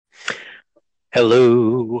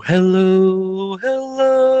Hello, hello,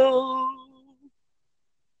 hello.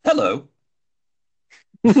 Hello.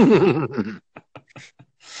 The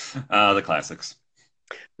classics.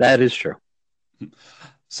 That is true.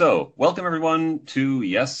 So, welcome everyone to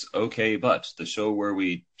Yes, Okay, But, the show where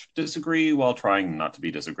we disagree while trying not to be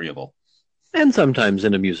disagreeable. And sometimes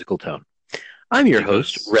in a musical tone. I'm your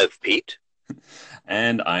host, Because, Rev Pete.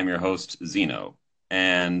 and I'm your host, Zeno.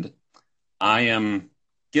 And I am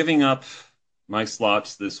giving up my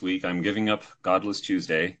slots this week. I'm giving up Godless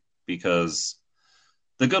Tuesday because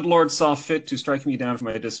the good Lord saw fit to strike me down for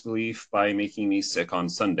my disbelief by making me sick on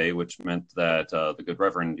Sunday, which meant that the good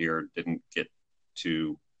Reverend here didn't get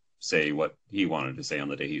to say what he wanted to say on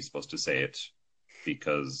the day he's supposed to say it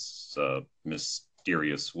because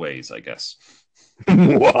mysterious ways, I guess.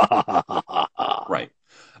 Right.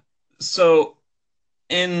 So,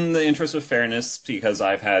 in the interest of fairness, because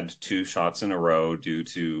I've had two shots in a row due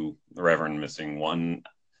to the Reverend missing one,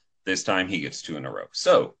 this time he gets two in a row.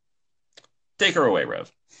 So, take her away,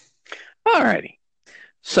 Rev. Alrighty.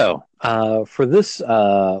 So, for this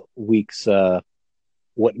week's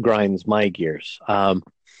What Grinds My Gears,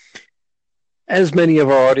 as many of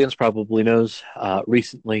our audience probably knows,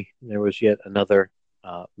 recently there was yet another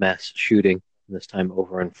mass shooting, this time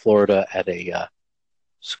over in Florida at a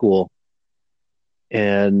school.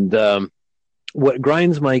 And what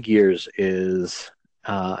grinds my gears is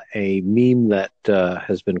a meme that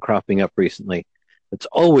has been cropping up recently that's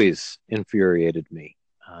always infuriated me,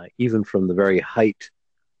 even from the very height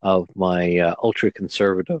of my ultra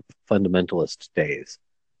conservative fundamentalist days.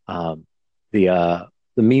 Um, the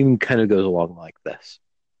the meme kind of goes along like this.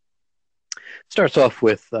 It starts off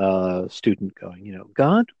with a student going,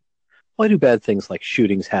 God, why do bad things like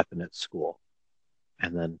shootings happen at school?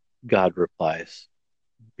 And then God replies,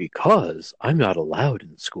 because I'm not allowed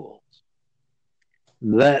in schools.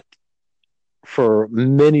 That, for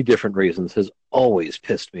many different reasons, has always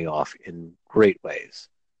pissed me off in great ways.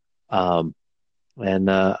 Um,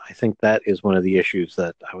 and I think that is one of the issues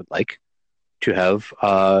that I would like to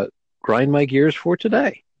have grind my gears for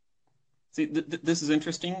today. See, this is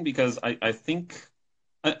interesting because I think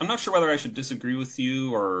I'm not sure whether I should disagree with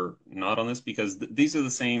you or not on this because these are the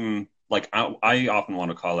same. Like I often want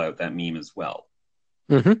to call out that meme as well.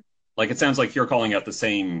 Mm-hmm. Like it sounds like you're calling out the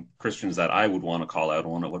same Christians that I would want to call out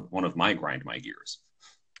on one of my grind my gears.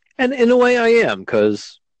 And in a way, I am,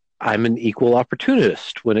 because I'm an equal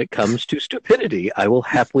opportunist when it comes to stupidity. I will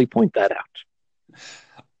happily point that out.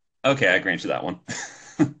 Okay, I grant you that one.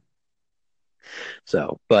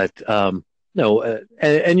 So, but no,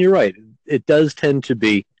 and you're right. It does tend to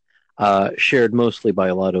be shared mostly by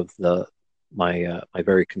a lot of my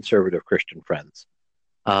very conservative Christian friends.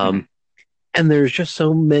 Mhm. Um, and there's just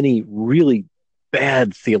so many really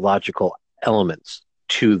bad theological elements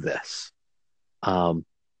to this. Um,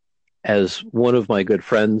 as one of my good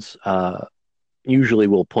friends usually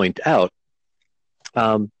will point out,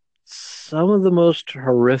 um, some of the most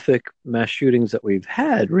horrific mass shootings that we've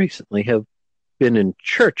had recently have been in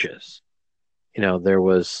churches. There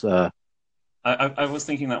was, I was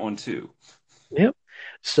thinking that one too. yep.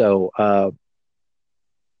 So,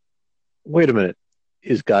 wait a minute.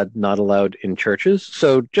 Is God not allowed in churches?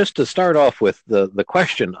 So, just to start off with the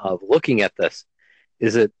question of looking at this,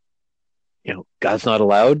 is it, God's not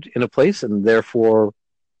allowed in a place and therefore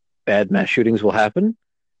bad mass shootings will happen?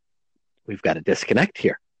 We've got a disconnect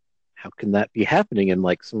here. How can that be happening in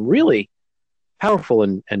like some really powerful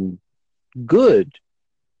and good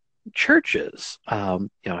churches? I'm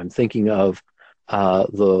thinking of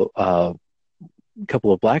the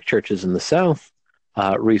couple of black churches in the South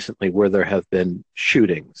recently where there have been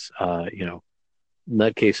shootings.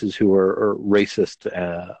 Nutcases who are racist,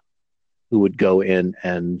 who would go in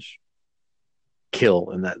and kill,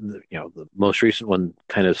 and that the most recent one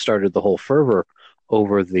kind of started the whole fervor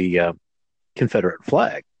over the Confederate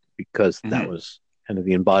flag because that Mhm. was kind of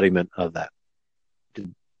the embodiment of that.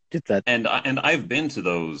 Did, did that? And I've been to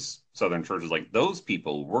those southern churches. Like those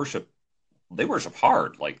people worship, they worship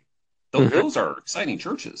hard. Like Mhm. those are exciting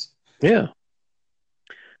churches. Yeah.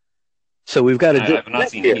 So we've got a I've not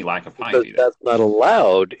disconnect seen here any lack of because piety there. that's not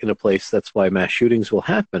allowed in a place. That's why mass shootings will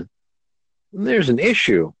happen. And there's an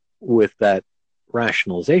issue with that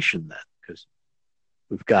rationalization then, because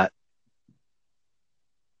we've got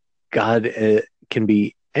God can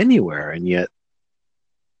be anywhere, and yet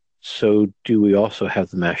so do we also have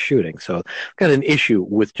the mass shooting. So I've got an issue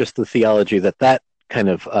with just the theology that kind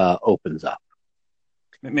of opens up.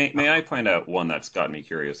 May I point out one that's got me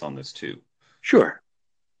curious on this too? Sure.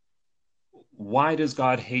 Why does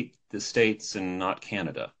God hate the states and not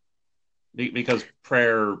Canada? Because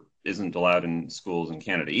prayer. isn't allowed in schools in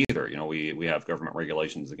Canada either. You know, we have government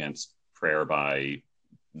regulations against prayer by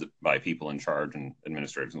people in charge and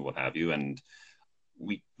administrators and what have you, and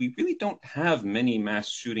we really don't have many mass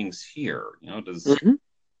shootings here. You know, does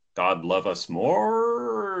God love us more?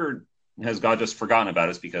 Or has God just forgotten about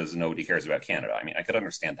us because nobody cares about Canada? I mean, I could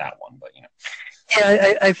understand that one, but you know.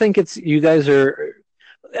 Yeah, I think it's you guys are,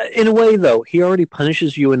 in a way though. He already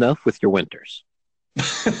punishes you enough with your winters.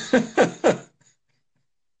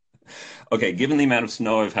 Okay, given the amount of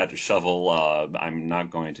snow I've had to shovel, I'm not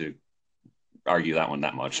going to argue that one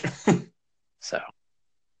that much. So,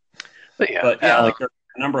 but yeah, like there are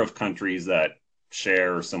a number of countries that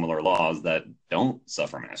share similar laws that don't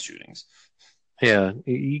suffer mass shootings. Yeah,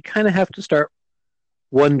 you kind of have to start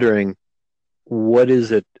wondering what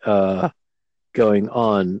is it going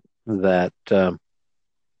on that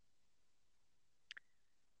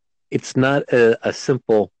it's not a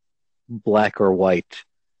simple black or white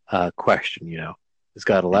question. You know, is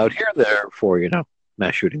God allowed here? Therefore, you know,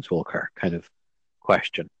 mass shootings will occur. Kind of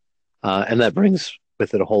question, and that brings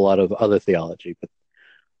with it a whole lot of other theology. But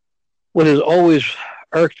what has always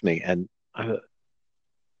irked me, and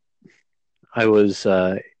I was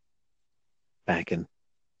back in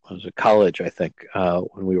college, I think,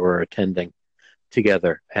 when we were attending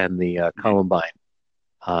together, and the Columbine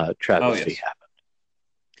travesty happened.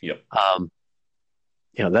 Yep.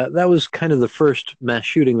 You know, that was kind of the first mass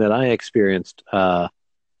shooting that I experienced,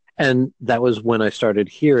 and that was when I started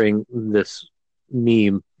hearing this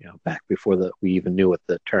meme. You know, back before we even knew what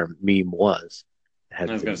the term meme was. I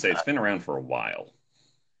was going to say it's been around for a while,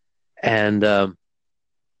 and the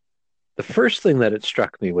first thing that it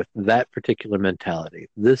struck me with that particular mentality,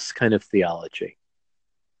 this kind of theology,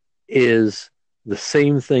 is the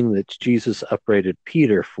same thing that Jesus upbraided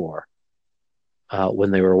Peter for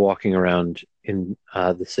when they were walking around in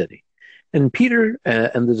the city. And Peter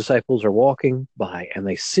and the disciples are walking by, and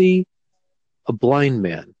they see a blind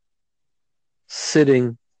man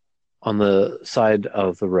sitting on the side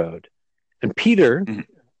of the road. And Peter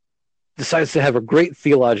decides to have a great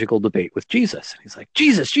theological debate with Jesus. And he's like,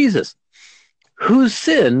 Jesus, whose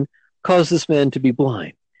sin caused this man to be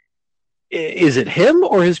blind? Is it him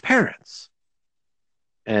or his parents?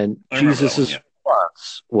 And Jesus'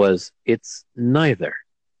 response was, it's neither.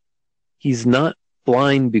 He's not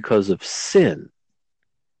blind because of sin.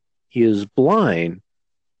 He is blind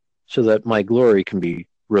so that my glory can be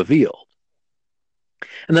revealed.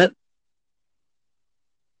 And that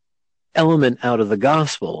element out of the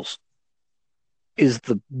Gospels is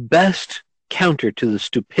the best counter to the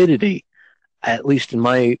stupidity, at least in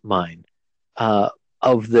my mind,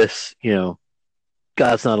 of this, you know,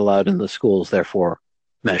 God's not allowed in the schools, therefore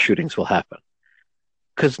mass shootings will happen.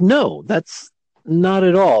 Because no, that's not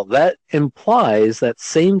at all. That implies that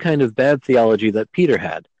same kind of bad theology that Peter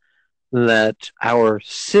had, that our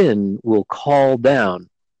sin will call down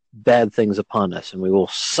bad things upon us and we will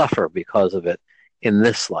suffer because of it in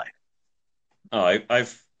this life. Oh,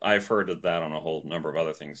 I've heard of that on a whole number of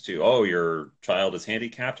other things too. Oh, your child is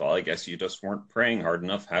handicapped. Well, I guess you just weren't praying hard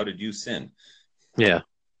enough. How did you sin? Yeah.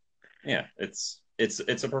 Yeah, it's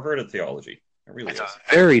a perverted theology. It really is. A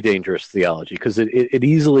very dangerous theology because it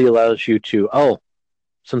easily allows you to, oh,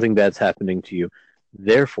 something bad's happening to you,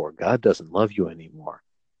 therefore God doesn't love you anymore.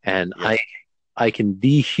 And I can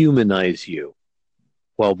dehumanize you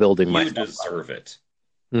while building my. You deserve it.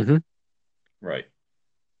 Mm-hmm. Right.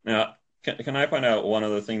 Now, can I point out one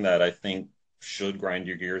other thing that I think should grind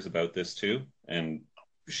your gears about this too? And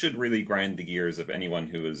should really grind the gears of anyone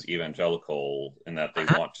who is evangelical in that they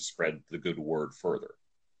want to spread the good word further.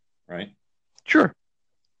 Right? Sure.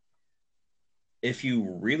 If you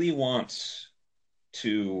really want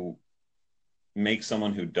to make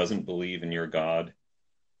someone who doesn't believe in your God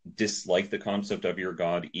dislike the concept of your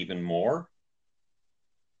God even more,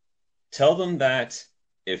 tell them that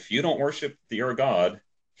if you don't worship your God,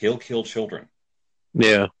 he'll kill children.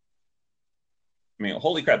 Yeah. I mean,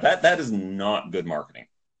 holy crap, that is not good marketing.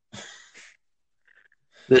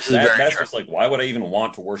 That's just like, why would I even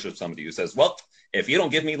want to worship somebody who says, well, if you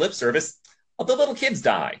don't give me lip service, the little kids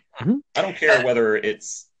die. Mm-hmm. I don't care whether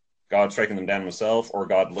it's God striking them down himself or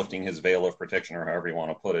God lifting his veil of protection or however you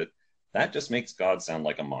want to put it. That just makes God sound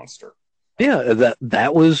like a monster. Yeah,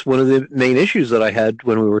 that was one of the main issues that I had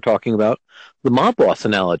when we were talking about the mob boss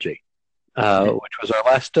analogy, which was our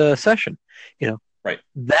last session. You know, right?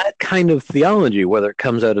 That kind of theology, whether it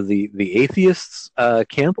comes out of the atheists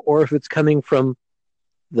camp or if it's coming from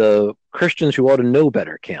the Christians who ought to know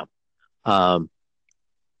better camp,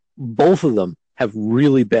 both of them have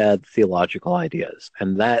really bad theological ideas,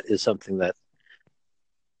 and that is something that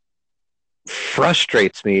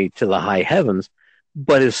frustrates me to the high heavens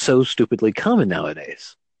but is so stupidly common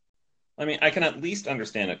nowadays. I mean, I can at least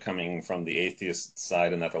understand it coming from the atheist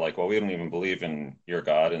side, and that they're like, well, we don't even believe in your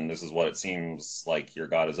God, and this is what it seems like your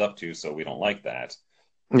God is up to, so we don't like that.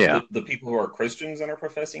 Yeah, The people who are Christians and are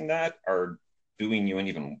professing that are doing you an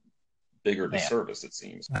even bigger yeah. disservice, it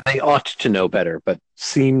seems. They ought to know better, but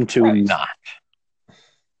seem to Right. not.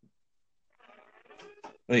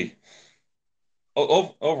 Hey,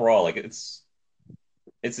 overall, like it's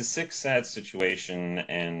a sick, sad situation,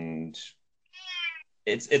 and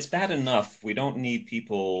it's bad enough. We don't need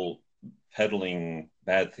people peddling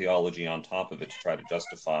bad theology on top of it to try to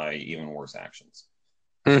justify even worse actions.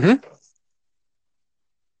 Mm-hmm.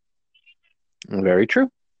 Very true.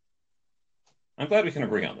 I'm glad we can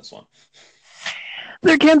agree on this one.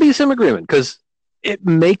 There can be some agreement because it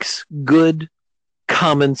makes good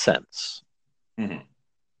common sense, Mm-hmm.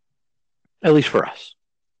 at least for us.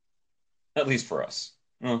 At least for us.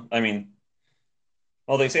 Well, I mean,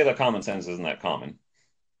 well, they say that common sense isn't that common.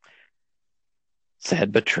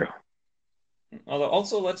 Sad but true. Although,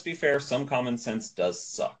 also, let's be fair, some common sense does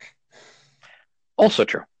suck. Also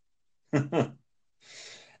true. I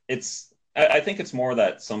think it's more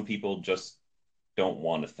that some people just don't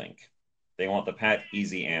want to think. They want the pat,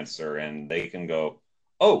 easy answer, and they can go,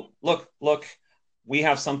 "Oh, look, we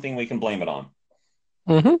have something we can blame it on."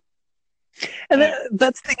 Mm-hmm. And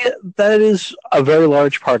Uh, that is a very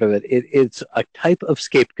large part of it. It's a type of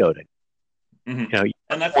scapegoating. mhm. You know, you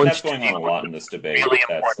And want that's to going on a deal with lot in this debate. really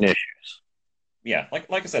That's important issues. yeah, like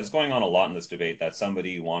I said, it's going on a lot in this debate that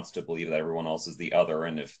somebody wants to believe that everyone else is the other,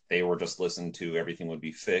 and if they were just listened to, everything would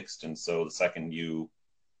be fixed. And so the second you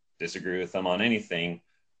disagree with them on anything,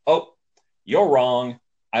 oh, you're wrong.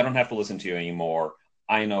 I don't have to listen to you anymore.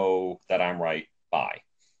 I know that I'm right. Bye.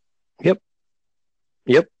 Yep.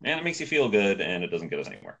 Yep. And it makes you feel good, and it doesn't get us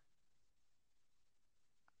anywhere.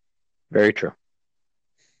 Very true.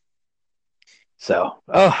 So,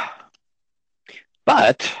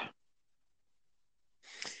 but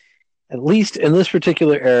at least in this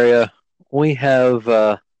particular area, we have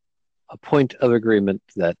a point of agreement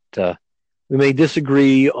that we may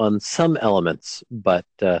disagree on some elements, but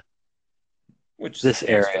Which this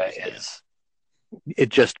stands to area reason, it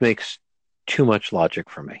just makes too much logic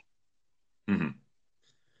for me. yeah. Mm-hmm.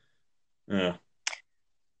 Yeah.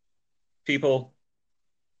 People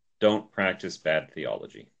don't practice bad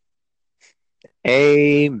theology.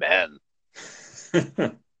 Amen.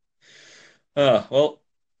 Well,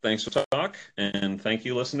 thanks for talk, and thank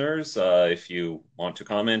you, listeners. If you want to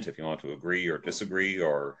comment, if you want to agree or disagree,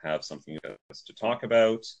 or have something else to talk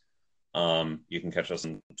about, you can catch us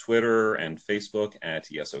on Twitter and Facebook at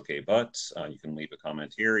YesOkBut. You can leave a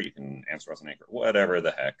comment here. You can answer us on Anchor, whatever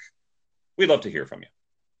the heck. We'd love to hear from you.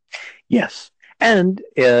 Yes. And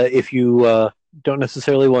if you don't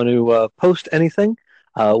necessarily want to post anything,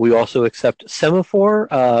 we also accept semaphore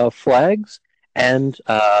flags and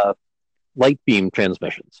light beam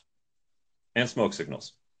transmissions. And smoke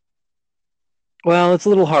signals. Well, it's a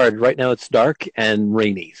little hard. Right now it's dark and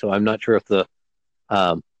rainy, so I'm not sure if the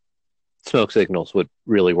um, smoke signals would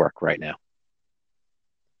really work right now.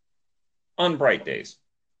 On bright days.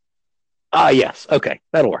 Ah, yes. Okay,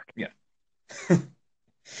 that'll work. Yeah. All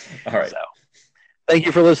right. So, thank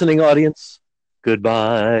you for listening, audience.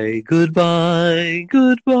 Goodbye, goodbye,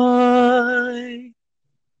 goodbye.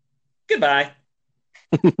 Goodbye.